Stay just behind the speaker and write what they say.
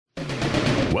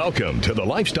Welcome to the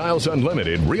Lifestyles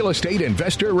Unlimited Real Estate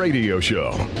Investor Radio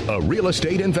Show, a real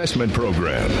estate investment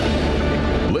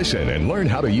program. Listen and learn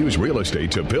how to use real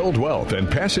estate to build wealth and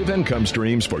passive income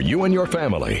streams for you and your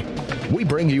family. We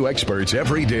bring you experts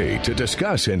every day to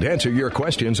discuss and answer your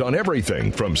questions on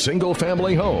everything from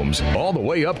single-family homes all the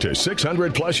way up to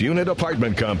 600-plus unit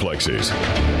apartment complexes.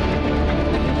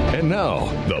 And now,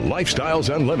 the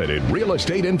Lifestyles Unlimited Real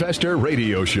Estate Investor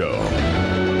Radio Show.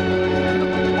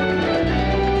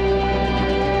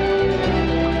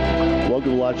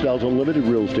 Welcome to Lifestyles Unlimited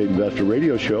Real Estate Investor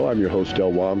Radio Show. I'm your host,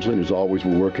 Del Walmsley. As always,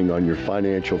 we're working on your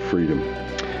financial freedom.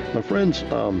 My friends,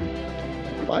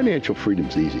 financial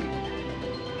freedom's easy.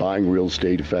 Buying real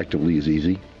estate effectively is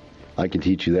easy. I can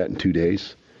teach you that in 2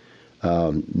 days.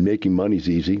 Making money's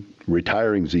easy.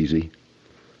 Retiring's easy.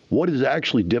 What is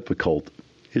actually difficult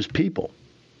is people.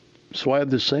 So I have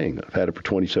this saying. I've had it for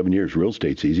 27 years. Real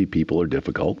estate's easy. People are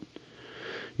difficult.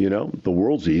 You know, the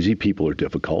world's easy. People are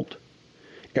difficult.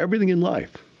 Everything in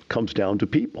life comes down to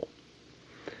people.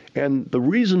 And the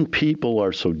reason people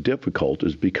are so difficult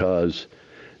is because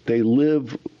they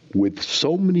live with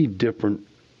so many different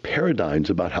paradigms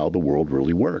about how the world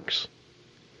really works.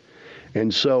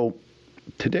 And so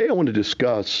today I want to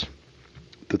discuss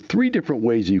the 3 different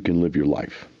ways you can live your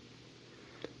life.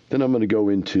 Then I'm going to go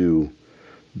into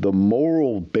the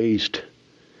moral-based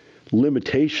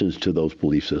limitations to those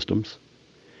belief systems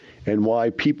and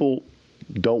why people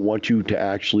don't want you to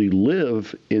actually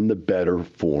live in the better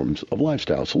forms of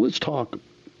lifestyle. So let's talk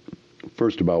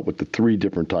first about what the 3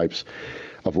 different types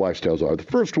of lifestyles are. The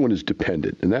first one is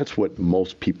dependent, and that's what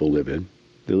most people live in.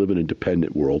 They live in a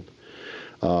dependent world.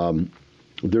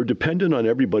 They're dependent on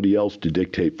everybody else to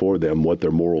dictate for them what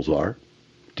their morals are,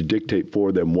 to dictate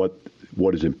for them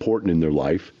what is important in their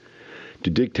life, to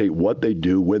dictate what they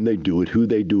do, when they do it, who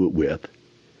they do it with.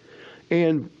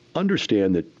 And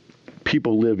understand that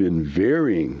people live in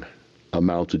varying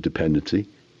amounts of dependency.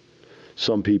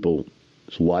 Some people's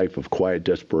life of quiet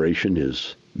desperation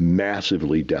is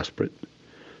massively desperate.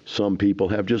 Some people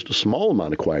have just a small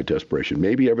amount of quiet desperation.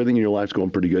 Maybe everything in your life is going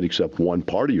pretty good except one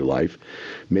part of your life.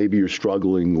 Maybe you're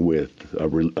struggling with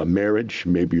a marriage.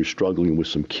 Maybe you're struggling with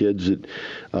some kids that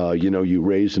you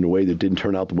raised in a way that didn't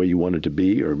turn out the way you wanted to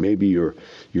be. Or maybe you're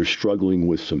struggling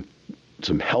with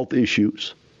some health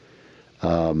issues.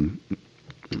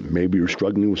 Maybe you're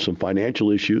struggling with some financial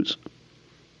issues.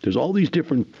 There's all these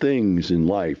different things in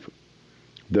life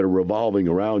that are revolving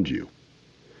around you.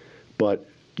 But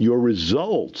your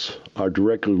results are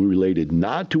directly related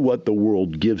not to what the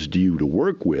world gives to you to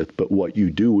work with, but what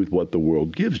you do with what the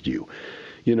world gives to you.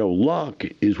 You know, luck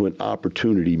is when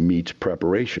opportunity meets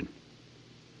preparation.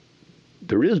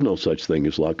 There is no such thing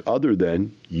as luck other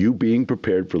than you being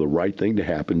prepared for the right thing to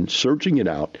happen, searching it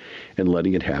out, and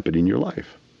letting it happen in your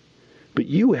life. But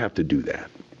you have to do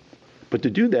that. But to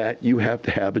do that, you have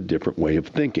to have a different way of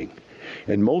thinking.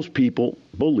 And most people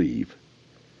believe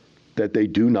that they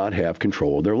do not have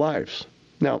control of their lives.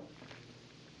 Now,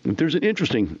 there's an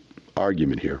interesting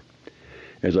argument here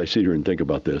as I sit here and think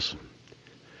about this.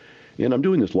 And I'm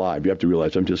doing this live. You have to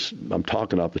realize I'm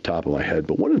talking off the top of my head.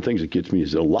 But one of the things that gets me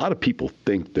is that a lot of people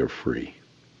think they're free.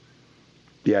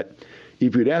 Yet,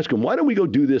 if you'd ask them, why don't we go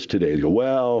do this today? They go,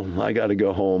 well, I got to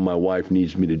go home. My wife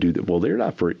needs me to do that. Well, they're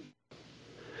not free.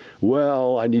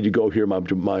 Well, I need to go here. I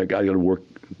got to work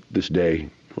this day.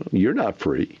 Well, you're not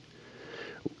free.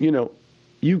 You know,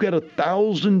 you've got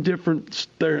 1,000 different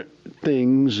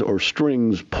things or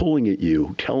strings pulling at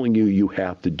you, telling you you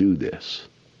have to do this.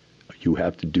 You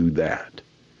have to do that.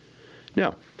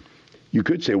 Now, you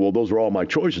could say, well, those are all my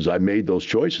choices. I made those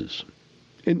choices.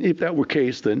 And if that were the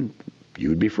case, then you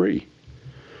would be free.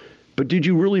 But did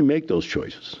you really make those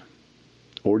choices?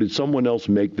 Or did someone else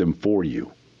make them for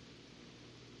you?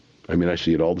 I mean, I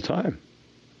see it all the time.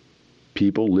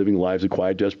 People living lives of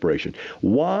quiet desperation.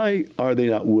 Why are they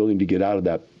not willing to get out of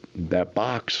that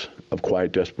box of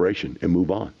quiet desperation and move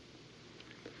on?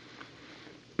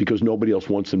 Because nobody else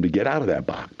wants them to get out of that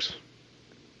box.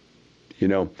 You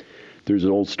know, there's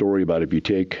an old story about if you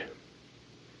take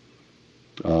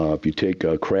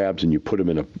crabs and you put them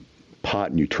in a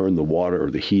pot and you turn the water or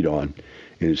the heat on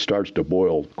and it starts to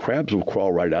boil, crabs will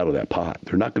crawl right out of that pot.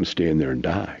 They're not going to stay in there and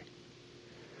die.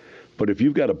 But if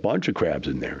you've got a bunch of crabs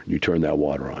in there and you turn that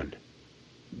water on,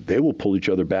 they will pull each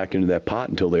other back into that pot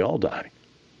until they all die.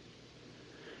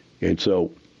 And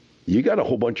so you got a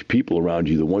whole bunch of people around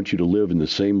you that want you to live in the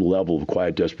same level of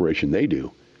quiet desperation they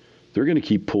do. They're going to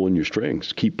keep pulling your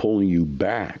strings, keep pulling you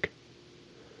back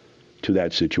to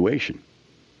that situation.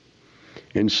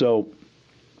 And so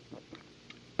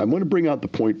I'm going to bring out the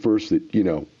point first that, you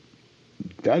know,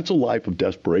 that's a life of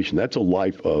desperation. That's a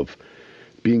life of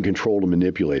being controlled and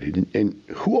manipulated. And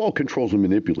who all controls and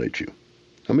manipulates you?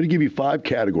 I'm going to give you 5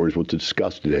 categories what to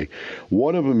discuss today.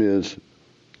 One of them is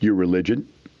your religion.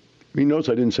 Notice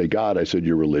I didn't say God, I said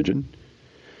your religion.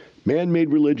 Man-made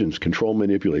religions control and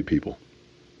manipulate people.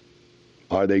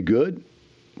 Are they good?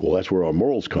 Well, that's where our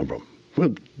morals come from.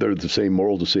 Well, they're the same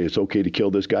morals to say it's okay to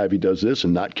kill this guy if he does this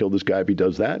and not kill this guy if he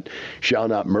does that. Shall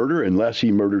not murder unless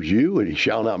he murders you, and he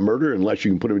shall not murder unless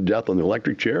you can put him to death on the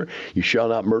electric chair. You shall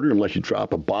not murder unless you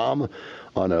drop a bomb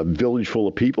on a village full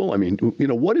of people.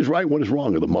 What is right, what is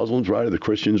wrong? Are the Muslims right? Are the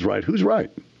Christians right? Who's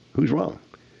right? Who's wrong?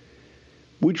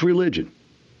 Which religion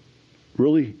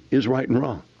really is right and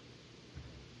wrong?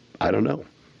 I don't know.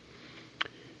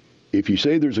 If you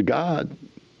say there's a God,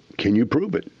 can you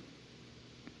prove it?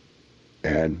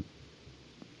 And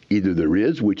either there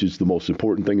is, which is the most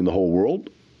important thing in the whole world,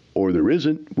 or there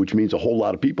isn't, which means a whole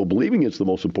lot of people believing it's the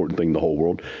most important thing in the whole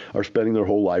world are spending their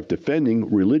whole life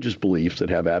defending religious beliefs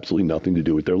that have absolutely nothing to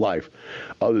do with their life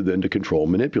other than to control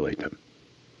and manipulate them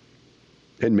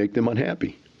and make them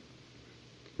unhappy.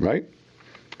 Right?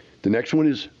 The next one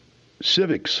is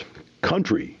civics,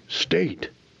 country,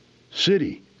 state,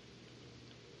 city.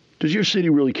 Does your city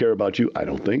really care about you? I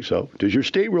don't think so. Does your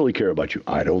state really care about you?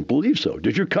 I don't believe so.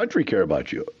 Does your country care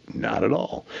about you? Not at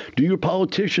all. Do your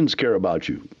politicians care about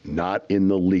you? Not in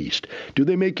the least. Do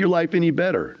they make your life any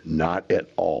better? Not at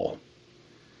all.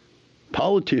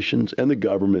 Politicians and the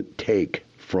government take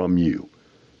from you.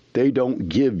 They don't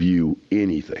give you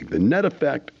anything. The net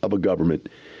effect of a government,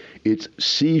 it's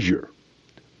seizure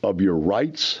of your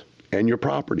rights and your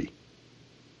property.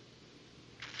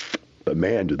 But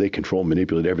man, do they control and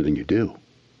manipulate everything you do.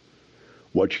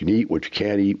 What you can eat, what you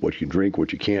can't eat, what you can drink,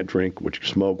 what you can't drink, what you can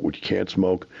smoke, what you can't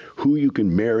smoke, who you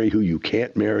can marry, who you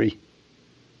can't marry,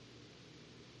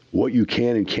 what you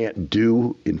can and can't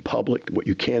do in public, what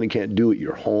you can and can't do at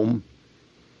your home.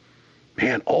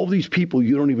 Man, all these people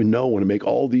you don't even know want to make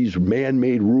all these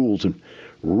man-made rules and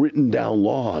written down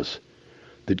laws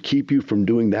that keep you from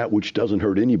doing that which doesn't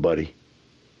hurt anybody.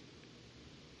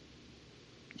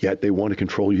 Yet they want to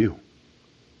control you.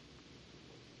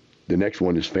 The next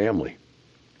one is family.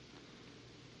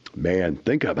 Man,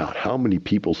 think about how many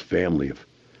people's family have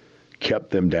kept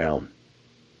them down.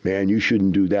 Man, you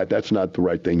shouldn't do that. That's not the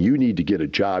right thing. You need to get a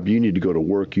job. You need to go to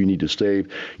work. You need to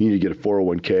save. You need to get a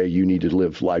 401k. You need to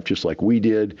live life just like we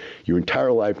did. Your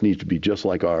entire life needs to be just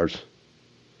like ours.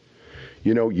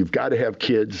 You've got to have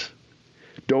kids.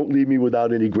 Don't leave me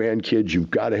without any grandkids.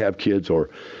 You've got to have kids, or,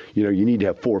 you need to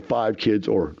have 4 or 5 kids,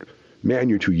 or, man,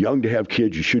 you're too young to have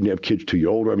kids. You shouldn't have kids till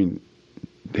you're older.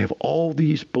 They have all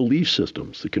these belief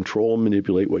systems that control and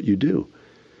manipulate what you do.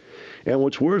 And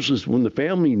what's worse is when the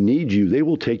family needs you, they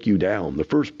will take you down. The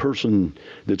first person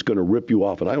that's going to rip you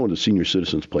off, and I owned a senior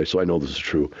citizen's place, so I know this is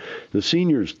true. The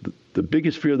seniors, the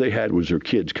biggest fear they had was their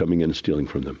kids coming in and stealing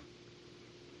from them.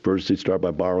 First, they'd start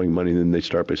by borrowing money, then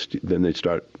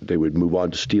they would move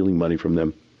on to stealing money from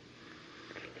them,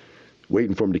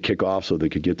 waiting for them to kick off so they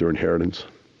could get their inheritance.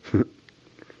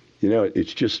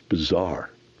 It's just bizarre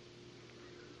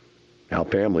how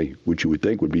family, which you would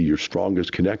think would be your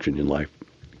strongest connection in life,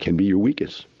 can be your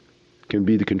weakest, can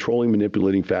be the controlling,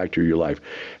 manipulating factor of your life.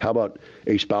 How about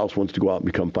a spouse wants to go out and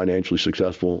become financially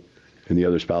successful, and the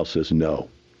other spouse says no.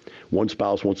 One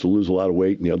spouse wants to lose a lot of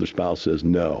weight, and the other spouse says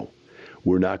no.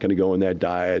 We're not going to go on that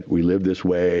diet. We live this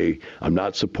way. I'm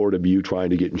not supportive of you trying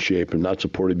to get in shape. I'm not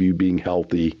supportive of you being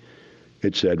healthy,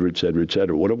 et cetera, et cetera, et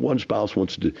cetera. What if one spouse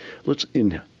wants to do? Let's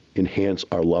enhance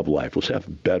our love life. Let's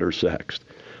have better sex.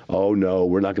 Oh, no,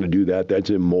 we're not going to do that.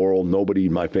 That's immoral. Nobody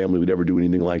in my family would ever do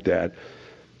anything like that.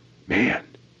 Man,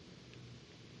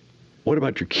 what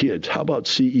about your kids? How about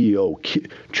CEO,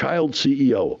 child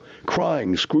CEO,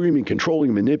 crying, screaming,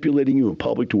 controlling, manipulating you in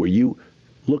public to where you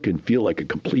look and feel like a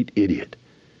complete idiot?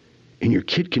 And your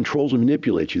kid controls and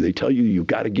manipulates you. They tell you you've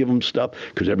got to give them stuff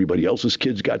because everybody else's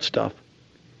kids got stuff.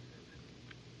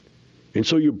 And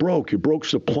so you're broke. You're broke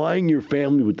supplying your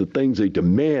family with the things they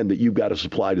demand that you've got to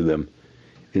supply to them.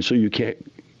 And so you can't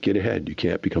get ahead. You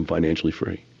can't become financially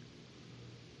free.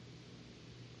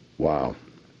 Wow.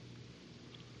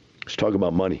 Let's talk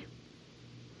about money.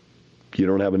 You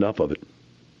don't have enough of it.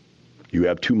 You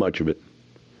have too much of it.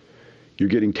 You're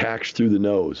getting taxed through the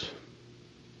nose.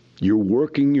 You're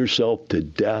working yourself to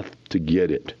death to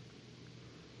get it.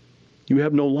 You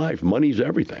have no life. Money's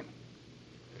everything.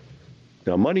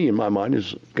 Now, money, in my mind,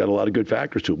 has got a lot of good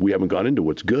factors to it. We haven't gone into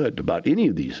what's good about any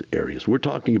of these areas. We're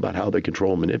talking about how they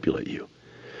control and manipulate you.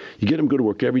 You get them to go to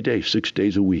work every day, 6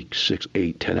 days a week, 6,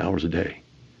 8, 10 hours a day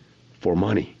for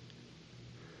money.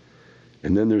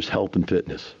 And then there's health and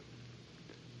fitness.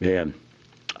 Man,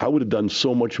 I would have done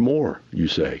so much more, you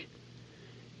say,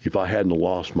 if I hadn't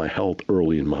lost my health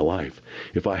early in my life,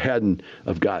 if I hadn't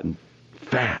have gotten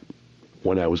fat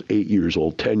when I was 8 years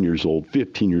old, 10 years old,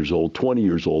 15 years old, 20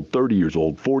 years old, 30 years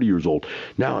old, 40 years old.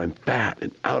 Now I'm fat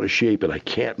and out of shape and I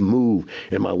can't move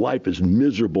and my life is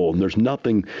miserable and there's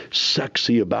nothing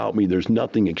sexy about me. There's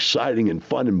nothing exciting and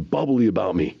fun and bubbly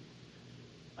about me.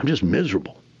 I'm just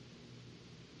miserable.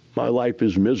 My life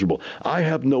is miserable. I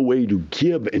have no way to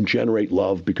give and generate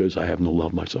love because I have no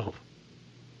love myself.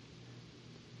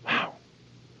 Wow.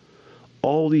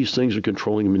 All these things are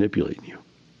controlling and manipulating you.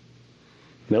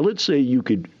 Now, let's say you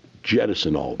could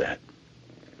jettison all that.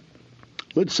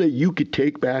 Let's say you could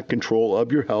take back control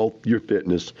of your health, your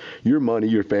fitness, your money,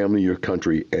 your family, your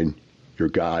country, and your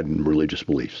God and religious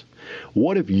beliefs.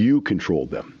 What if you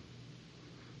controlled them?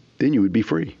 Then you would be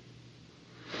free.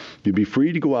 You'd be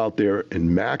free to go out there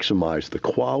and maximize the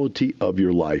quality of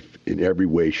your life in every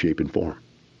way, shape, and form.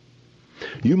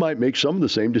 You might make some of the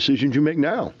same decisions you make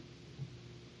now.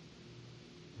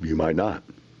 You might not.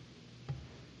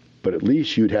 But at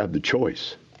least you'd have the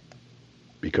choice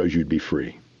because you'd be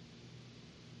free.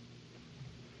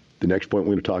 The next point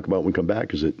we're going to talk about when we come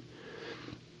back is that,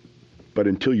 but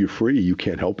until you're free, you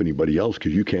can't help anybody else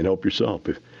because you can't help yourself.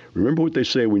 Remember what they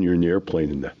say when you're in the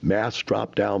airplane and the masks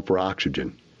drop down for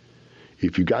oxygen.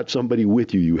 If you got somebody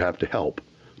with you, you have to help.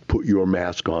 Put your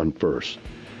mask on first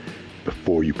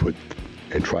before you put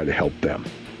and try to help them.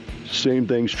 Same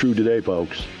thing's true today,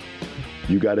 folks.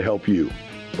 You got to help you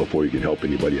before you can help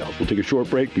anybody else. We'll take a short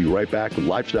break. Be right back with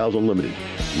Lifestyles Unlimited,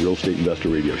 Real Estate Investor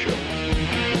Radio Show.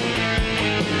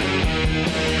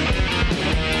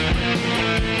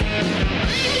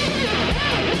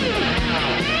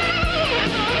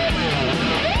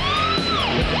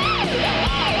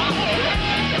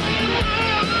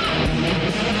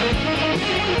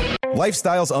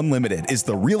 Lifestyles Unlimited is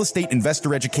the real estate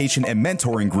investor education and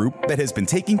mentoring group that has been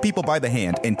taking people by the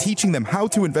hand and teaching them how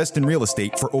to invest in real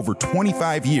estate for over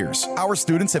 25 years. Our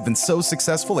students have been so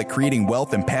successful at creating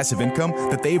wealth and passive income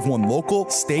that they've won local,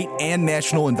 state, and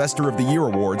national Investor of the Year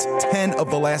awards 10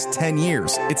 of the last 10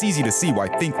 years. It's easy to see why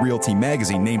Think Realty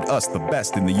magazine named us the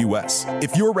best in the U.S.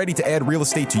 If you're ready to add real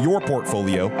estate to your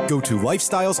portfolio, go to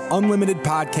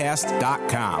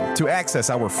lifestylesunlimitedpodcast.com to access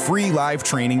our free live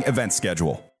training event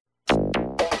schedule.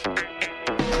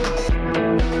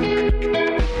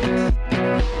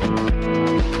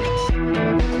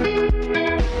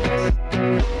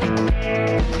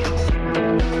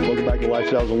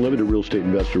 Lifestyles Unlimited Real Estate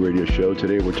Investor Radio Show.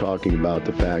 Today we're talking about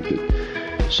the fact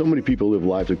that so many people live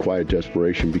lives of quiet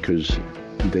desperation because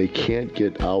they can't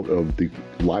get out of the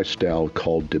lifestyle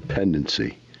called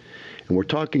dependency. And we're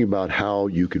talking about how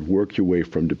you could work your way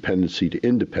from dependency to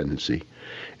independency.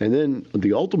 And then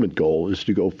the ultimate goal is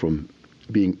to go from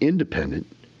being independent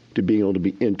to being able to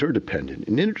be interdependent.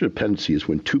 And interdependency is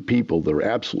when two people that are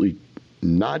absolutely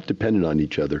not dependent on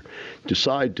each other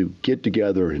decide to get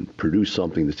together and produce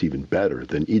something that's even better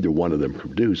than either one of them can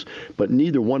produce, but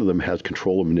neither one of them has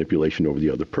control and manipulation over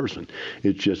the other person.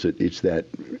 It's just that it's that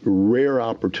rare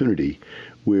opportunity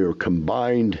where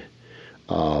combined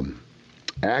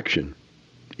action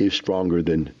is stronger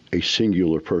than a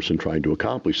singular person trying to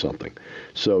accomplish something.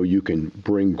 So you can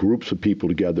bring groups of people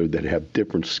together that have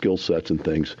different skill sets and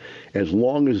things, as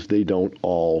long as they're not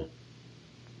all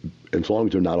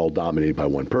dominated by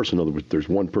one person. In other words, there's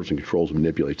one person controls and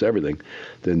manipulates everything,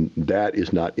 then that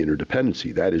is not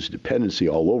interdependency. That is dependency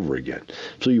all over again.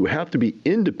 So you have to be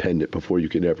independent before you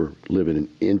can ever live in an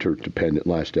interdependent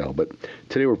lifestyle. But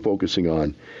today we're focusing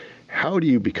on how do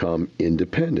you become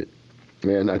independent?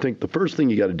 And I think the first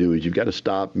thing you got to do is you've got to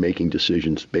stop making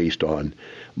decisions based on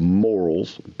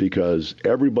morals, because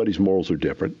everybody's morals are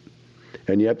different.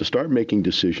 And you have to start making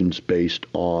decisions based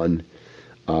on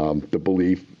the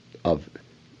belief of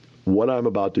what I'm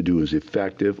about to do is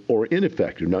effective or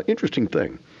ineffective. Now, interesting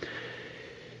thing.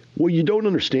 What you don't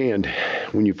understand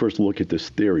when you first look at this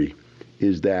theory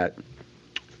is that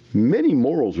many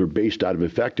morals are based out of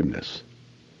effectiveness.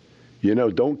 You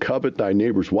know, don't covet thy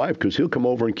neighbor's wife because he'll come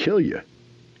over and kill you.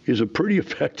 Is a pretty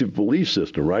effective belief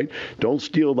system, right? Don't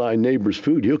steal thy neighbor's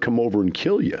food. He'll come over and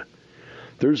kill you.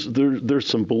 There's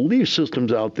some belief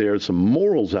systems out there, some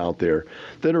morals out there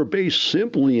that are based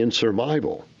simply in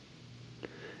survival.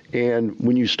 And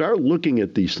when you start looking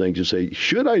at these things and say,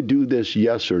 should I do this,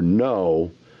 yes or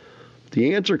no?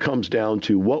 The answer comes down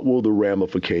to what will the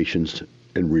ramifications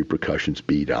and repercussions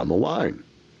be down the line?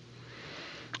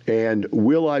 And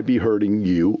will I be hurting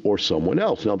you or someone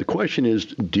else? Now, the question is,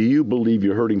 do you believe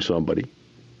you're hurting somebody?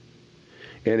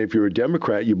 And if you're a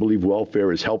Democrat, you believe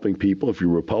welfare is helping people. If you're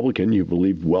a Republican, you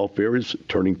believe welfare is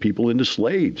turning people into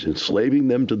slaves, enslaving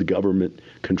them to the government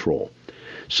control.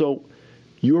 So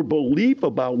Your belief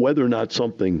about whether or not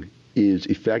something is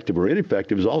effective or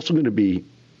ineffective is also going to be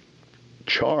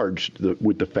charged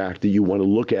with the fact that you want to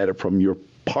look at it from your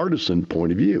partisan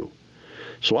point of view.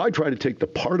 So I try to take the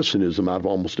partisanism out of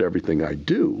almost everything I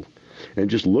do and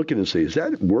just look at it and say, is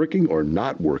that working or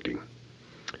not working?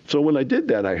 So when I did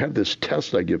that, I have this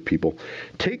test I give people.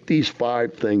 Take these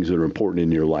 5 things that are important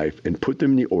in your life and put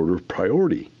them in the order of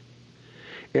priority.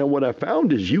 And what I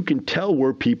found is you can tell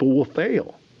where people will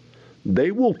fail.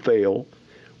 They will fail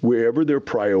wherever their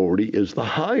priority is the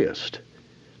highest.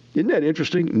 Isn't that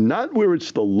interesting? Not where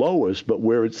it's the lowest, but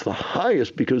where it's the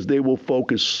highest, because they will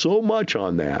focus so much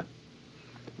on that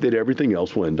everything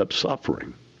else will end up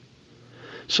suffering.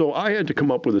 So I had to come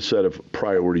up with a set of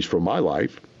priorities for my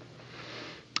life,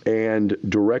 and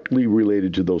directly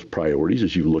related to those priorities,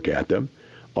 as you look at them,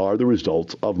 are the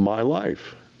results of my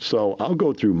life. So I'll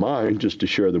go through mine just to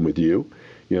share them with you.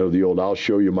 You know, the old I'll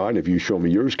show you mine if you show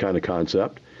me yours kind of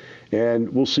concept.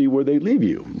 And we'll see where they leave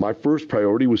you. My first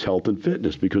priority was health and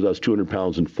fitness because I was 200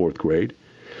 pounds in 4th grade.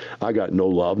 I got no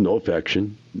love, no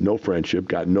affection, no friendship,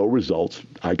 got no results.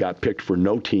 I got picked for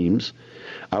no teams.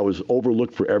 I was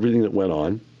overlooked for everything that went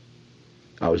on.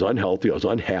 I was unhealthy. I was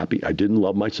unhappy. I didn't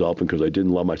love myself. And because I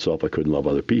didn't love myself, I couldn't love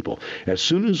other people. As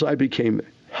soon as I became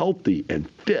healthy and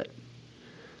fit,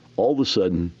 all of a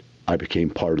sudden, I became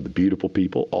part of the beautiful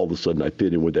people. All of a sudden, I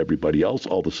fit in with everybody else.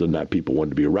 All of a sudden, people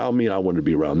wanted to be around me, and I wanted to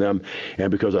be around them.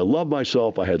 And because I loved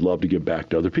myself, I had love to give back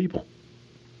to other people.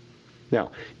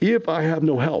 Now, if I have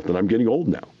no health, and I'm getting old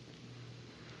now,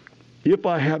 if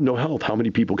I have no health, how many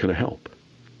people can I help?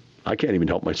 I can't even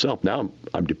help myself. Now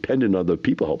I'm dependent on other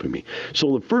people helping me.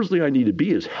 So the first thing I need to be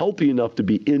is healthy enough to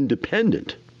be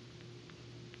independent.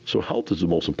 So health is the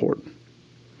most important.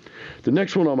 The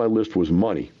next one on my list was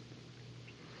money.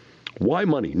 Why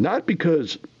money? Not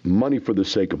because money for the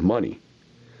sake of money,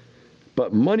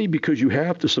 but money because you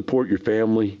have to support your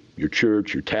family, your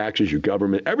church, your taxes, your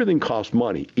government. Everything costs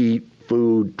money. Eat,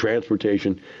 food,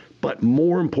 transportation. But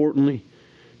more importantly,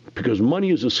 because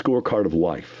money is a scorecard of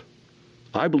life.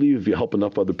 I believe if you help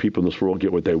enough other people in this world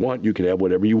get what they want, you can have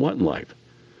whatever you want in life.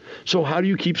 So how do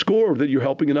you keep score that you're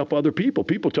helping enough other people?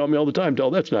 People tell me all the time,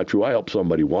 Del, that's not true. I helped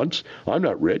somebody once. I'm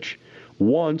not rich.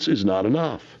 Once is not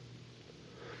enough.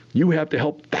 You have to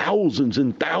help thousands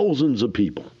and thousands of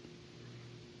people.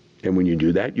 And when you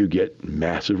do that, you get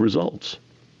massive results.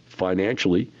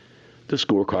 Financially, the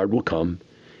scorecard will come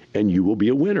and you will be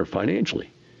a winner financially.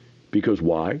 Because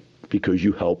why? Because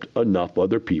you helped enough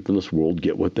other people in this world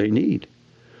get what they need.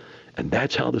 And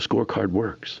that's how the scorecard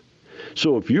works.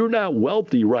 So if you're not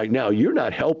wealthy right now, you're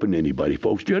not helping anybody,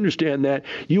 folks. Do you understand that?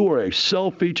 You are a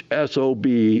selfish SOB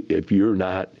if you're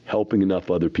not helping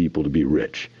enough other people to be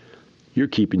rich. You're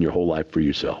keeping your whole life for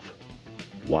yourself.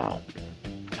 Wow.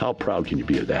 How proud can you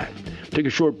be of that? Take a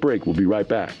short break. We'll be right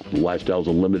back. The Lifestyles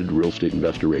Unlimited Real Estate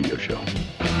Investor Radio Show.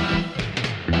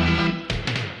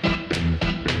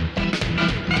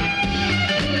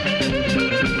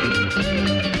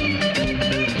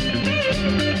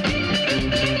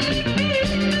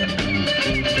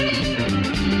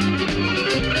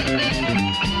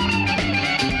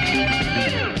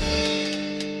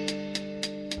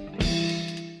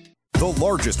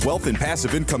 Largest wealth and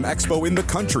passive income expo in the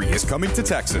country is coming to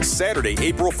Texas Saturday,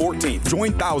 April 14th.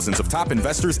 Join thousands of top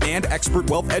investors and expert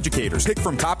wealth educators. Pick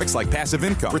from topics like passive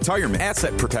income, retirement,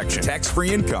 asset protection,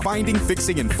 tax-free income, finding,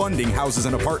 fixing, and funding houses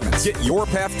and apartments. Get your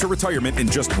path to retirement in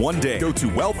just one day. Go to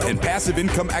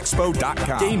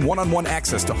wealthandpassiveincomeexpo.com. Gain one-on-one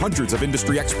access to hundreds of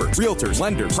industry experts, realtors,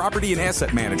 lenders, property and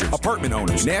asset managers, apartment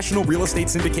owners, national real estate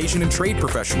syndication and trade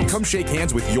professionals. Come shake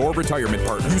hands with your retirement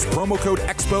partner. Use promo code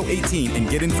EXPO18 and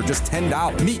get in for just $10.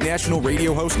 Meet national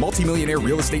radio host, multimillionaire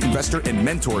real estate investor, and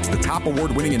mentor to the top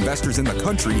award-winning investors in the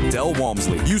country, Del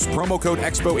Walmsley. Use promo code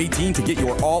EXPO18 to get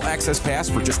your all-access pass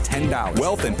for just $10.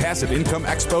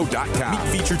 Wealthandpassiveincomeexpo.com. Meet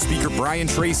featured speaker Brian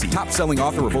Tracy, top-selling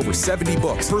author of over 70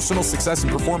 books, personal success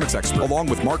and performance expert, along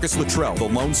with Marcus Luttrell, the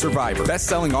lone survivor,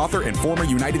 best-selling author and former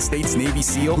United States Navy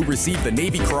SEAL who received the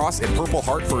Navy Cross and Purple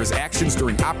Heart for his actions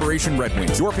during Operation Red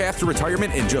Wings. Your path to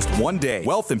retirement in just one day.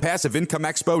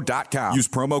 Wealthandpassiveincomeexpo.com. Use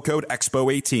promo code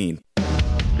EXPO18.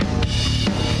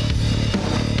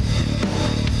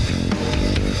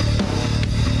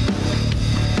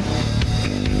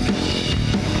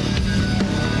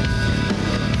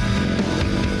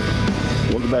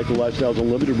 Welcome back to Lifestyles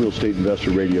Unlimited Real Estate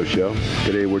Investor Radio Show.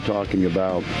 Today we're talking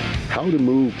about how to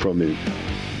move from a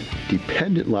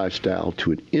dependent lifestyle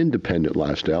to an independent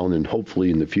lifestyle, and then hopefully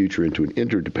in the future into an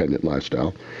interdependent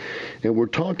lifestyle. And we're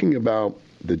talking about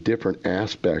the different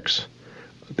aspects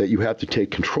that you have to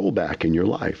take control back in your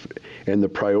life and the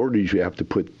priorities you have to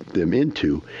put them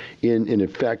into in an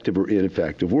effective or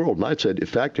ineffective world. And I said,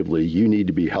 effectively, you need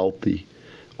to be healthy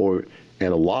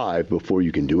and alive before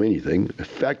you can do anything.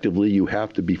 Effectively, you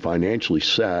have to be financially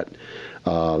set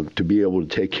to be able to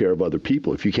take care of other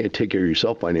people. If you can't take care of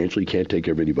yourself financially, you can't take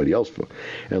care of anybody else.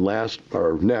 And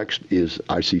next is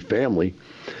I see family.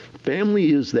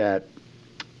 Family is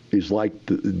like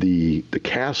the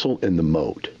castle and the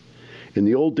moat. In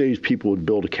the old days, people would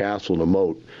build a castle and a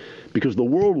moat because the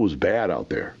world was bad out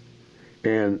there.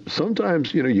 And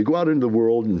sometimes, you go out into the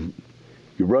world and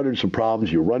you run into some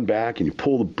problems, you run back and you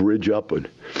pull the bridge up and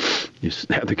you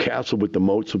have the castle with the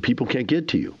moat so people can't get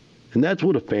to you. And that's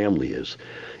what a family is.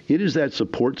 It is that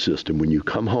support system when you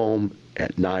come home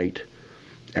at night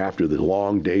after the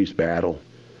long day's battle,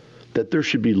 that there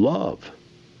should be love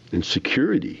and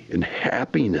security and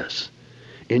happiness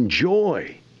and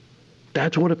joy.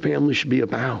 That's what a family should be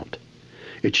about.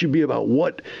 It should be about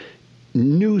what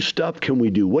new stuff can we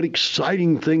do? What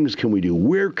exciting things can we do?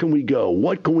 Where can we go?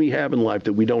 What can we have in life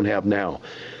that we don't have now?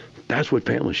 That's what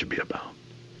family should be about.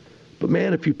 But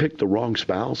man, if you pick the wrong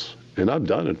spouse, and I've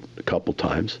done it a couple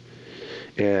times,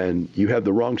 and you have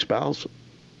the wrong spouse,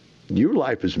 your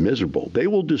life is miserable. They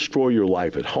will destroy your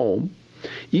life at home.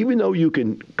 Even though you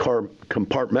can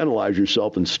compartmentalize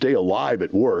yourself and stay alive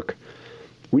at work,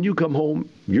 when you come home,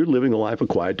 you're living a life of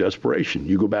quiet desperation.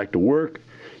 You go back to work,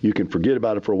 you can forget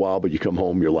about it for a while, but you come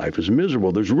home, your life is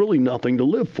miserable. There's really nothing to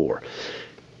live for.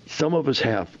 Some of us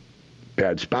have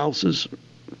bad spouses,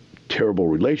 terrible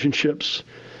relationships.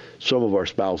 Some of our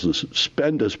spouses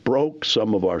spend us broke.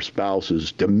 Some of our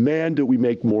spouses demand that we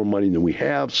make more money than we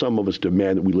have. Some of us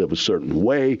demand that we live a certain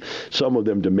way. Some of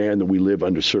them demand that we live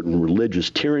under certain religious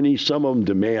tyranny. Some of them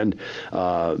demand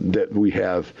that we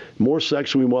have more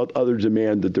sex than we want. Others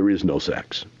demand that there is no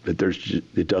sex, that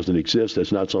it doesn't exist.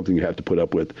 That's not something you have to put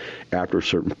up with after a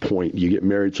certain point. You get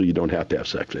married so you don't have to have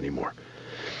sex anymore.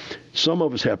 Some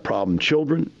of us have problem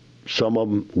children. Some of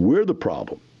them, we're the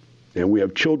problem. And we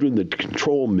have children that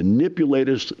control, manipulate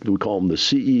us. We call them the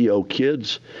CEO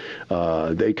kids.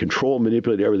 They control,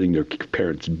 manipulate everything their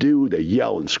parents do. They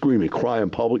yell and scream and cry in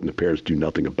public, and the parents do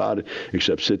nothing about it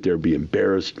except sit there and be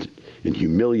embarrassed and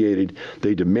humiliated.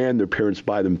 They demand their parents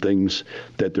buy them things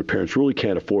that their parents really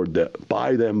can't afford to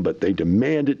buy them, but they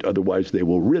demand it. Otherwise, they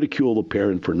will ridicule the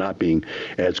parent for not being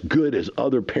as good as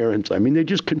other parents. I mean, they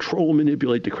just control and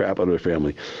manipulate the crap out of their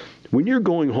family. When you're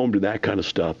going home to that kind of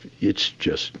stuff, it's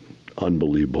just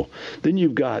unbelievable. Then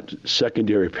you've got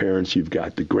secondary parents. You've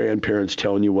got the grandparents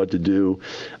telling you what to do.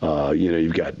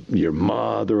 You've got your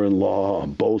mother-in-law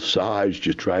on both sides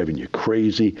just driving you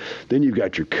crazy. Then you've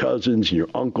got your cousins and your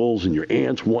uncles and your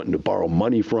aunts wanting to borrow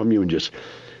money from you. And just,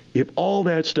 if all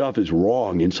that stuff is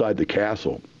wrong inside the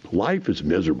castle, life is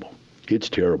miserable. It's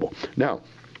terrible. Now,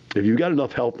 if you've got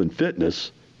enough health and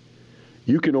fitness,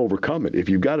 you can overcome it. If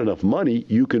you've got enough money,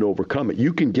 you can overcome it.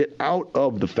 You can get out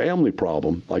of the family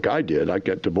problem like I did. I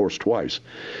got divorced twice.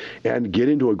 And get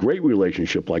into a great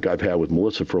relationship like I've had with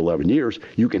Melissa for 11 years.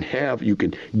 You can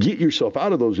get yourself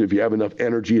out of those if you have enough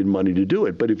energy and money to do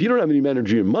it. But if you don't have any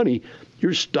energy and money,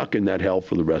 you're stuck in that hell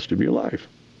for the rest of your life,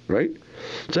 right?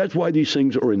 So that's why these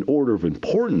things are in order of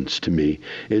importance to me,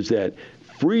 is that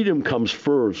freedom comes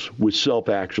first with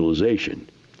self-actualization.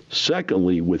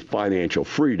 Secondly, with financial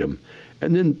freedom.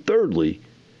 And then thirdly,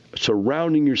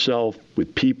 surrounding yourself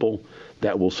with people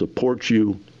that will support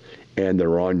you and that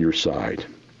are on your side.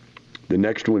 The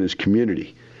next one is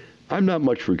community. I'm not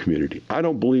much for community. I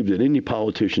don't believe that any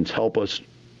politicians help us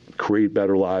create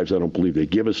better lives. I don't believe they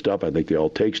give us stuff. I think they all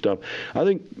take stuff. I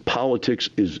think politics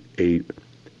is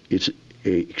it's an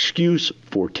excuse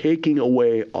for taking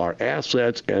away our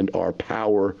assets and our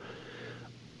power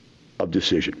of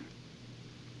decision.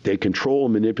 They control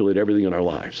and manipulate everything in our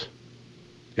lives.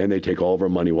 And they take all of our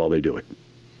money while they do it.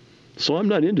 So I'm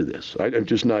not into this. I'm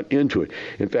just not into it.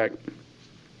 In fact,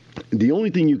 the only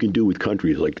thing you can do with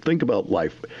country is think about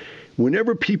life.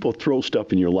 Whenever people throw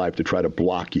stuff in your life to try to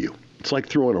block you, it's like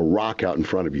throwing a rock out in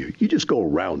front of you. You just go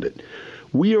around it.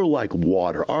 We are like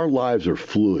water. Our lives are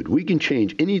fluid. We can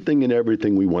change anything and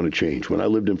everything we want to change. When I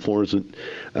lived in Florence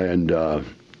and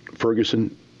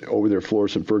Ferguson, over there,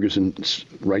 Florence and Ferguson,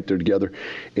 right there together,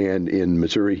 and in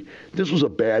Missouri, this was a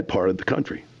bad part of the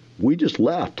country. We just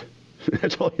left.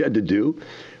 That's all you had to do.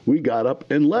 We got up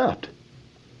and left.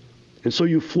 And so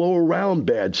you flow around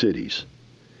bad cities.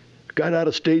 Got out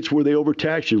of states where they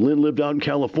overtaxed you. Lynn lived out in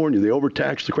California. They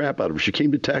overtaxed the crap out of her. She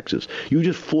came to Texas. You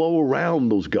just flow around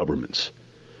those governments.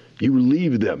 You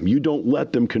leave them. You don't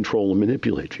let them control and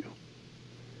manipulate you.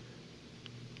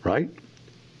 Right?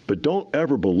 But don't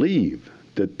ever believe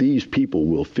that these people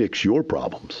will fix your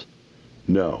problems.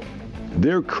 No,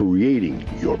 they're creating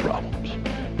your problems.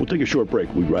 We'll take a short break.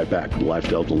 We'll be right back with the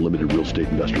Lifestyles Unlimited Real Estate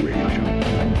Investor Radio Show.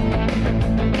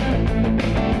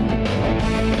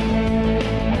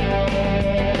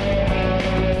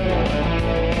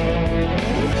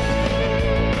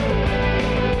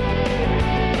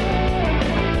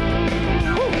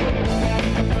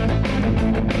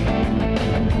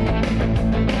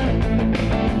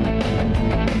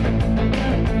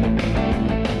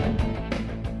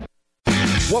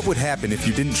 What would happen if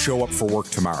you didn't show up for work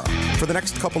tomorrow? For the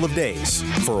next couple of days?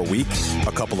 For a week?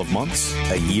 A couple of months?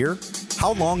 A year?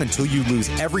 How long until you lose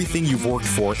everything you've worked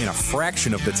for in a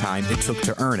fraction of the time it took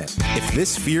to earn it? If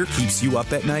this fear keeps you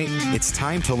up at night, it's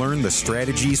time to learn the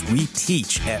strategies we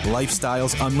teach at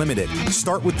Lifestyles Unlimited.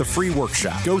 Start with the free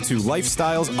workshop. Go to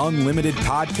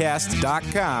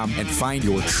lifestylesunlimitedpodcast.com and find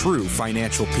your true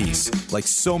financial peace, like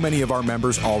so many of our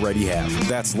members already have.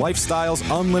 That's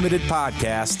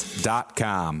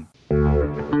lifestylesunlimitedpodcast.com.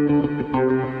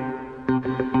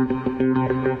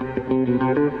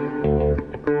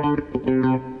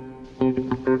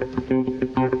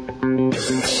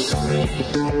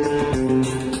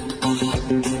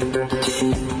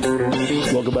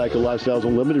 Welcome back to Lifestyles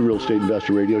Unlimited Real Estate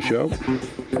Investor Radio Show.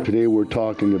 Today we're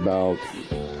talking about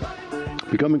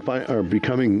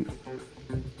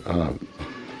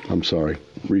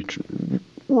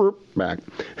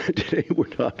Today we're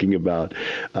talking about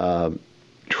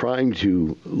trying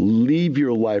to leave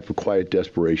your life of quiet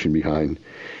desperation behind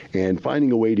and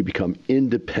finding a way to become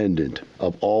independent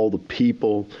of all the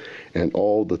people and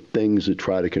all the things that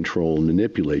try to control and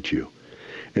manipulate you.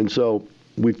 And so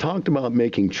we've talked about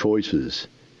making choices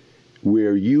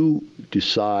where you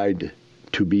decide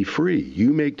to be free.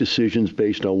 You make decisions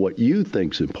based on what you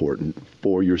think is important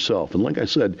for yourself. And like I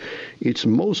said, it's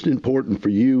most important for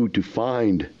you to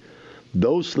find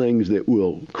those things that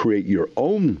will create your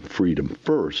own freedom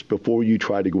first before you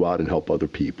try to go out and help other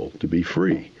people to be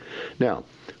free. Now,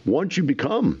 once you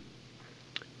become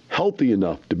healthy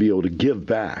enough to be able to give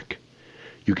back,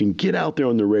 you can get out there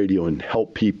on the radio and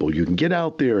help people. You can get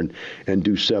out there and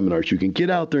do seminars. You can get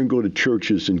out there and go to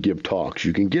churches and give talks.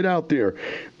 You can get out there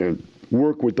and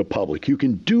work with the public. You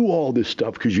can do all this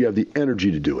stuff because you have the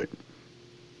energy to do it.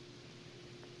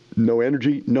 No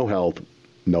energy, no health,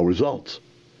 no results.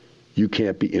 You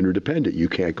can't be interdependent. You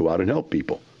can't go out and help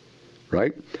people,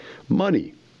 right?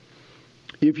 Money.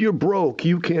 If you're broke,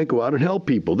 you can't go out and help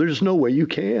people. There's no way you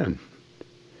can.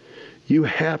 You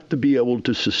have to be able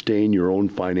to sustain your own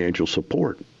financial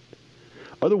support.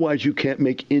 Otherwise, you can't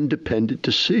make independent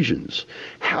decisions.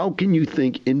 How can you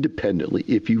think independently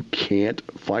if you can't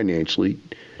financially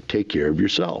take care of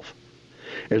yourself?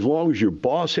 As long as your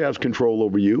boss has control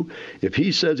over you, if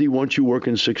he says he wants you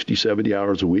working 60, 70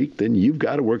 hours a week, then you've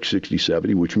got to work 60,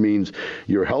 70, which means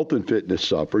your health and fitness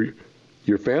suffer,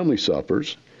 your family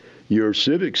suffers, your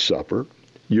civics suffer,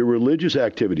 your religious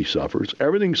activity suffers.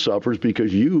 Everything suffers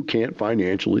because you can't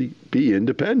financially be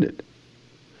independent.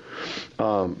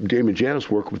 Damon Janis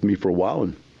worked with me for a while,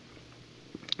 and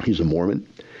he's a Mormon.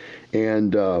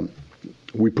 And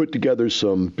we put together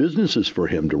some businesses for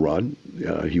him to run.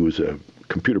 He was a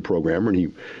computer programmer, and he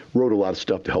wrote a lot of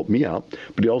stuff to help me out.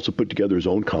 But he also put together his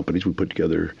own companies. He put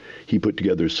together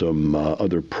some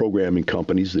other programming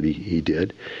companies that he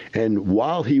did. And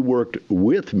while he worked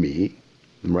with me,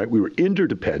 right, we were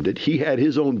interdependent. He had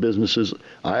his own businesses.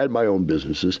 I had my own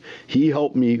businesses. He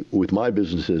helped me with my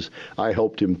businesses. I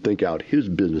helped him think out his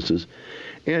businesses.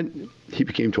 And he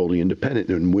became totally independent.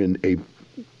 And when a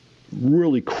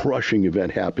really crushing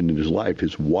event happened in his life,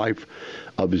 his wife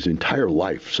of his entire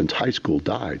life since high school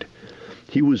died,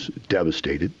 he was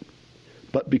devastated.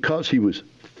 But because he was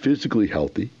physically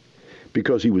healthy,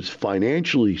 because he was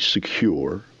financially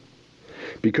secure,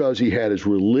 because he had his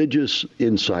religious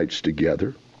insights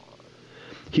together,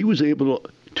 he was able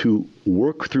to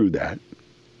work through that,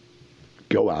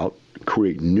 go out,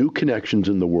 create new connections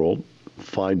in the world,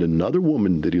 find another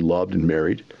woman that he loved and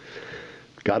married,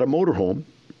 got a motorhome,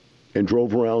 and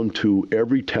drove around to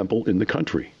every temple in the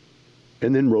country,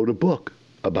 and then wrote a book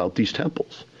about these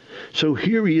temples. So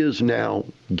here he is now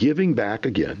giving back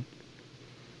again.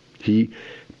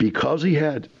 Because he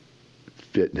had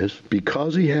fitness,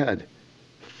 because he had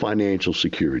financial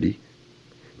security,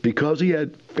 because he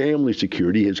had family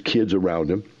security, his kids around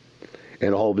him,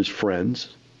 and all of his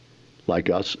friends, like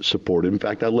us, support him. In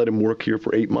fact, I let him work here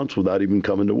for 8 months without even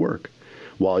coming to work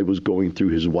while he was going through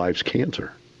his wife's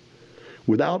cancer.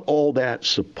 Without all that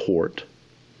support,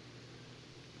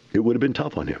 it would have been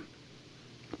tough on him.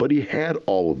 But he had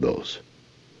all of those.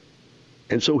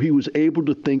 And so he was able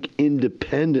to think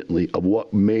independently of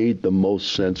what made the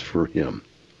most sense for him.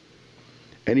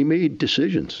 And he made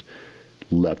decisions.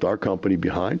 Left our company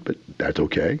behind, but that's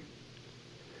okay.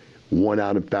 Went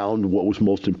out and found what was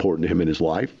most important to him in his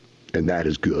life, and that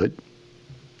is good.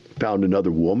 Found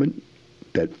another woman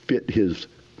that fit his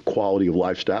quality of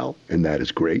lifestyle, and that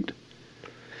is great.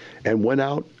 And went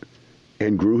out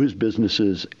and grew his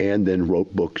businesses and then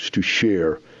wrote books to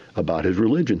share about his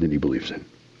religion that he believes in.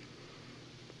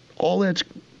 All that's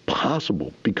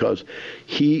possible because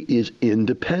he is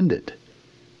independent.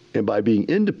 And by being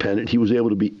independent, he was able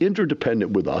to be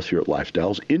interdependent with us here at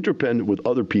Lifestyles, interdependent with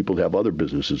other people that have other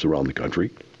businesses around the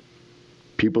country,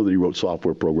 people that he wrote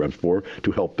software programs for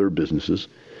to help their businesses.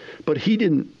 But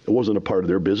wasn't a part of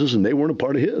their business, and they weren't a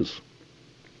part of his.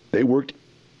 They worked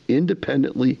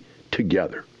independently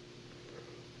together.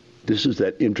 This is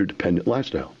that interdependent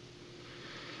lifestyle.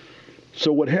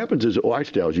 So what happens is at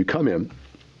Lifestyles, you come in,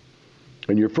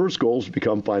 and your first goal is to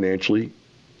become financially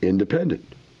independent.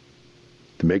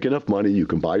 To make enough money, you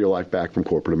can buy your life back from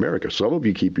corporate America. Some of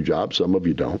you keep your job, some of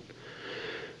you don't.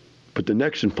 But the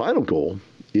next and final goal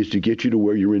is to get you to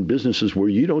where you're in businesses where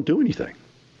you don't do anything.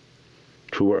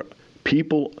 To where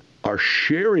people are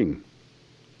sharing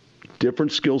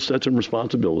different skill sets and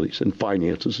responsibilities and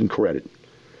finances and credit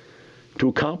to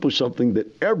accomplish something that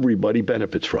everybody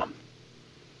benefits from.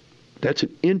 That's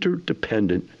an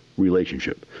interdependent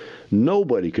relationship.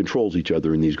 Nobody controls each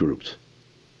other in these groups.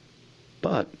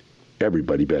 But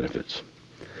everybody benefits.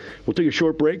 We'll take a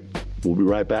short break. We'll be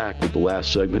right back with the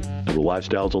last segment of the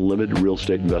Lifestyles Unlimited Real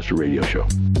Estate Investor Radio Show.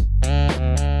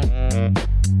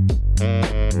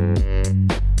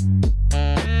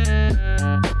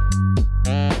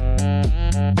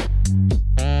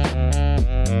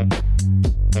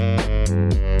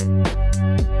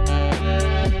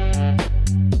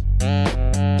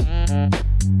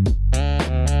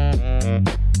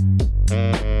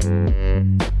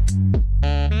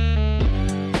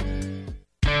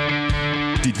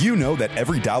 Did you know that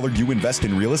every dollar you invest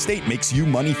in real estate makes you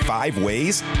money 5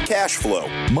 ways? Cash flow,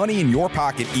 money in your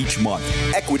pocket each month.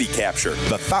 Equity capture,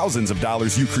 the thousands of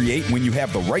dollars you create when you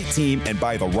have the right team and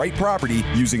buy the right property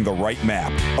using the right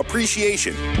map.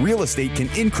 Appreciation, real estate can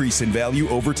increase in value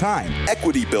over time.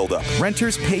 Equity buildup,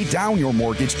 renters pay down your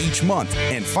mortgage each month.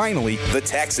 And finally, the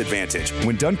tax advantage.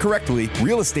 When done correctly,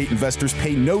 real estate investors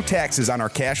pay no taxes on our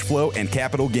cash flow and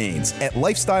capital gains. At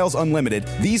Lifestyles Unlimited,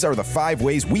 these are the 5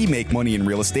 ways we make money in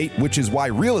real estate, which is why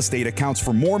real estate accounts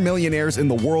for more millionaires in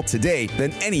the world today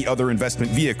than any other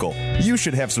investment vehicle. You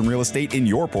should have some real estate in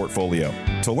your portfolio.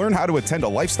 To learn how to attend a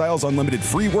Lifestyles Unlimited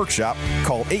free workshop,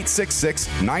 call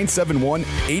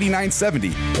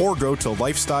 866-971-8970 or go to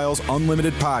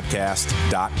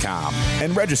lifestylesunlimitedpodcast.com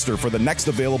and register for the next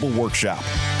available workshop.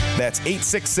 That's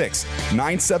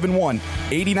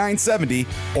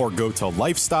 866-971-8970 or go to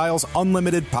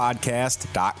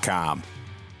lifestylesunlimitedpodcast.com.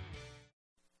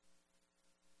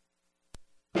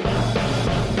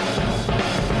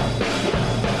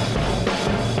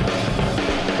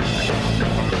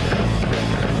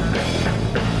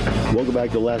 Welcome back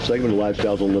to the last segment of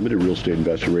Lifestyles Unlimited Real Estate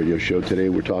Investor Radio Show. Today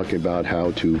we're talking about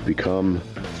how to become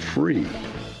free,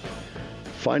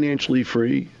 financially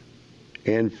free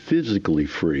and physically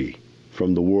free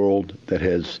from the world that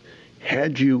has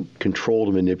had you controlled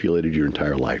and manipulated your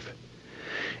entire life.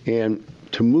 And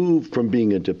to move from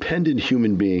being a dependent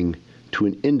human being to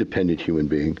an independent human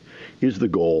being is the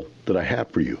goal that I have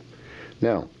for you.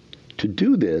 Now, to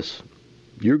do this,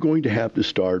 you're going to have to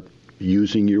start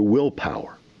using your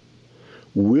willpower.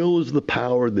 Will is the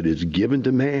power that is given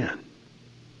to man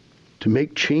to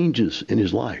make changes in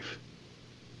his life.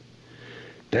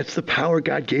 That's the power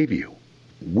God gave you.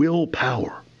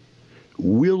 Willpower.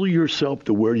 Will yourself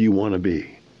to where you want to be.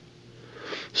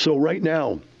 So right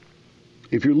now,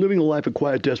 if you're living a life of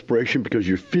quiet desperation because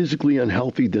you're physically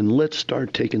unhealthy, then let's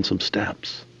start taking some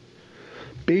steps.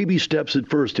 Baby steps at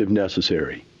first if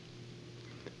necessary.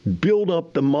 Build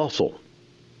up the muscle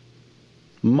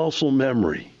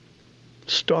memory.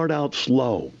 Start out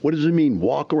slow. What does it mean?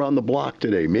 Walk around the block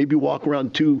today. Maybe walk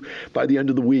around 2 by the end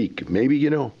of the week. Maybe,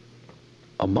 a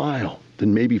mile,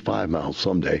 then maybe 5 miles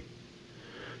someday.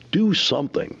 Do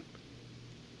something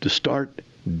to start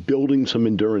building some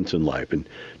endurance in life and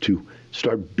to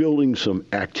start building some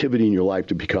activity in your life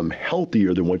to become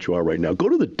healthier than what you are right now. Go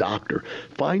to the doctor.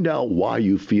 Find out why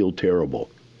you feel terrible.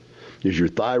 Is your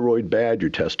thyroid bad?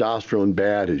 Your testosterone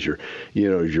bad? Is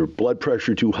your blood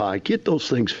pressure too high? Get those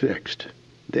things fixed.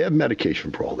 They have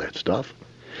medication for all that stuff.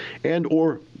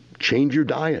 Or change your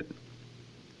diet.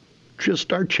 Just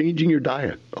start changing your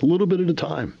diet a little bit at a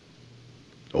time.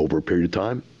 Over a period of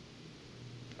time,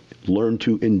 learn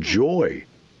to enjoy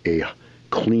a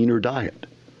cleaner diet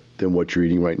than what you're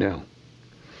eating right now.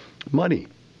 Money.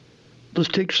 Let's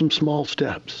take some small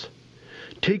steps.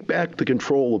 Take back the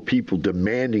control of people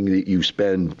demanding that you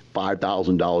spend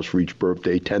 $5,000 for each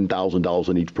birthday, $10,000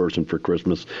 on each person for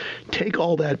Christmas. Take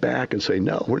all that back and say,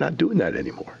 no, we're not doing that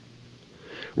anymore.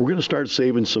 We're going to start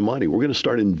saving some money. We're going to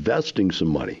start investing some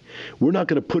money. We're not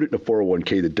going to put it in a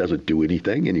 401k that doesn't do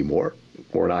anything anymore,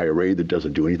 or an IRA that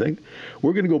doesn't do anything.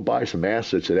 We're going to go buy some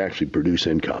assets that actually produce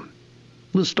income.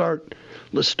 Let's start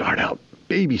out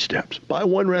baby steps. Buy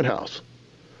one rent house.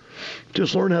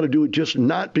 Just learn how to do it, just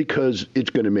not because it's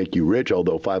going to make you rich,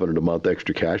 although $500 a month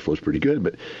extra cash flow is pretty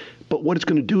good, but what it's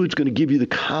going to do, it's going to give you the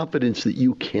confidence that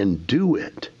you can do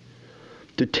it,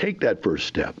 to take that first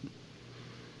step.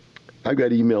 I've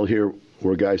got email here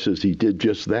where a guy says he did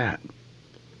just that.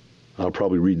 I'll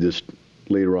probably read this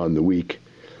later on in the week.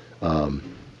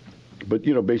 But,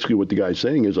 basically what the guy's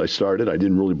saying is I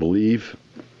didn't really believe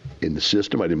in the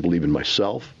system. I didn't believe in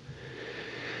myself.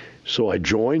 So I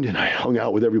joined and I hung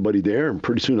out with everybody there, and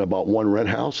pretty soon I bought one rent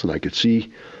house, and I could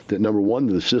see that, number one,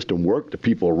 the system worked. The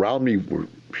people around me were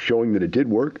showing that it did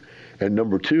work. And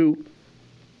number two,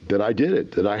 that I did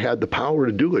it, that I had the power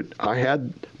to do it. I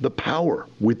had the power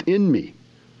within me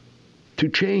to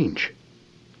change.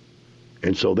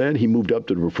 And so then he moved up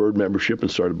to the preferred membership and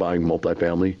started buying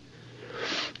multifamily.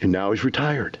 And now he's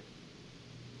retired.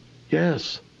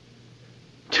 Yes.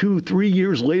 2-3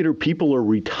 years later, people are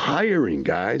retiring,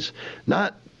 guys.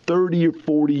 Not 30 or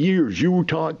 40 years. You were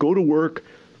taught, go to work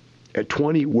at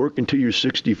 20, work until you're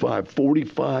 65.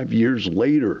 45 years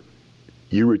later,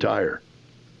 you retire.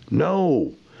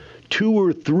 No. 2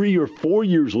 or 3 or 4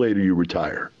 years later, you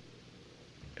retire.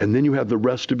 And then you have the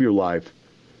rest of your life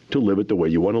to live it the way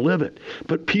you want to live it.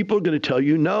 But people are going to tell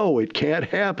you, no, it can't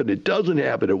happen. It doesn't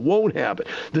happen. It won't happen.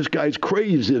 This guy's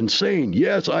crazy, insane.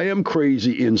 Yes, I am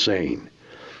crazy, insane.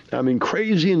 I mean,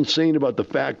 crazy, insane about the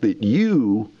fact that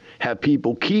you have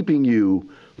people keeping you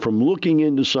from looking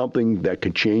into something that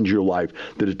could change your life,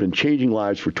 that has been changing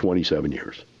lives for 27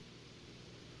 years.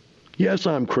 Yes,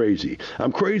 I'm crazy.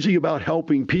 I'm crazy about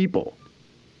helping people.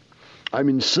 I'm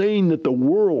insane that the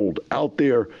world out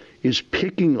there is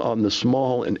picking on the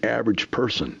small and average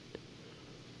person.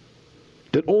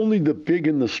 That only the big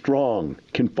and the strong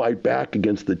can fight back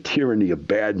against the tyranny of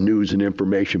bad news and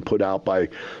information put out by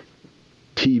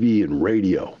TV and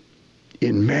radio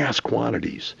in mass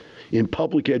quantities, in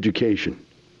public education.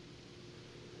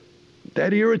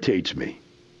 That irritates me.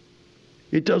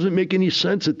 It doesn't make any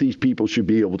sense that these people should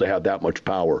be able to have that much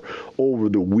power over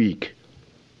the weak,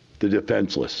 the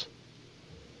defenseless,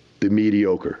 the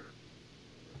mediocre.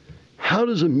 How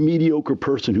does a mediocre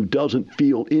person who doesn't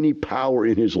feel any power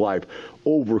in his life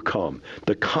overcome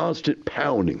the constant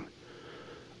pounding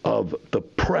of the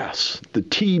press, the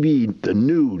TV, the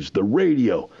news, the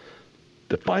radio,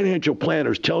 the financial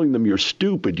planners telling them you're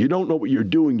stupid, you don't know what you're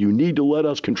doing, you need to let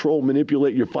us control,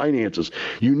 manipulate your finances,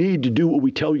 you need to do what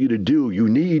we tell you to do, you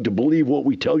need to believe what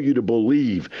we tell you to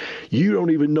believe, you don't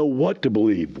even know what to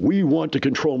believe. We want to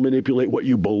control, manipulate what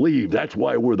you believe. That's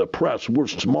why we're the press. We're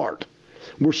smart.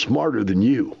 We're smarter than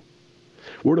you.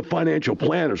 We're the financial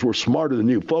planners. We're smarter than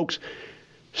you. Folks,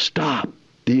 stop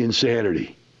the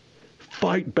insanity.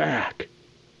 Fight back.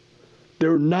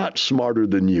 They're not smarter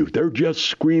than you. They're just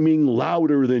screaming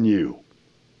louder than you.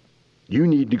 You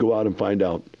need to go out and find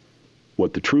out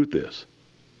what the truth is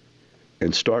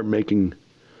and start making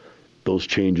those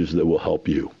changes that will help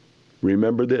you.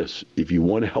 Remember this, if you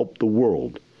want to help the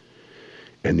world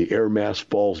and the air mask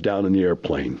falls down in the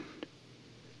airplane,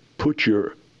 put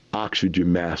your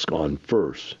oxygen mask on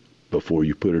first before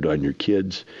you put it on your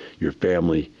kids, your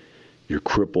family, your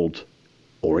crippled,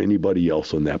 or anybody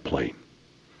else on that plane.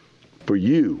 For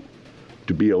you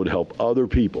to be able to help other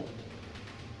people,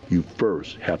 you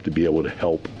first have to be able to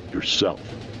help yourself.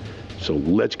 So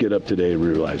let's get up today and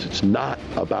realize it's not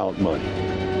about money.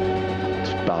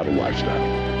 It's about a lifestyle.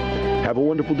 Have a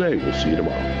wonderful day. We'll see you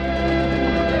tomorrow.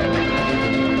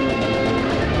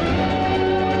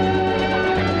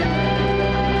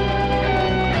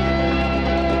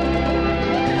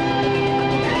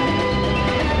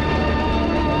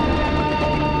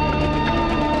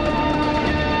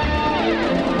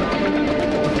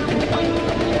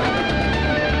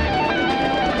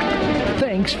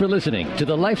 Thanks for listening to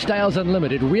the Lifestyles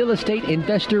Unlimited Real Estate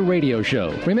Investor Radio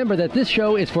Show. Remember that this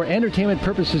show is for entertainment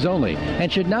purposes only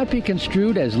and should not be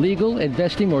construed as legal,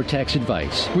 investing, or tax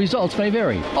advice. Results may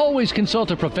vary. Always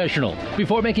consult a professional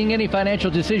before making any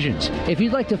financial decisions. If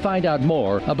you'd like to find out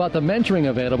more about the mentoring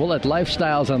available at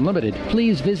Lifestyles Unlimited,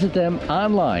 please visit them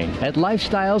online at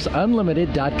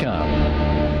lifestylesunlimited.com.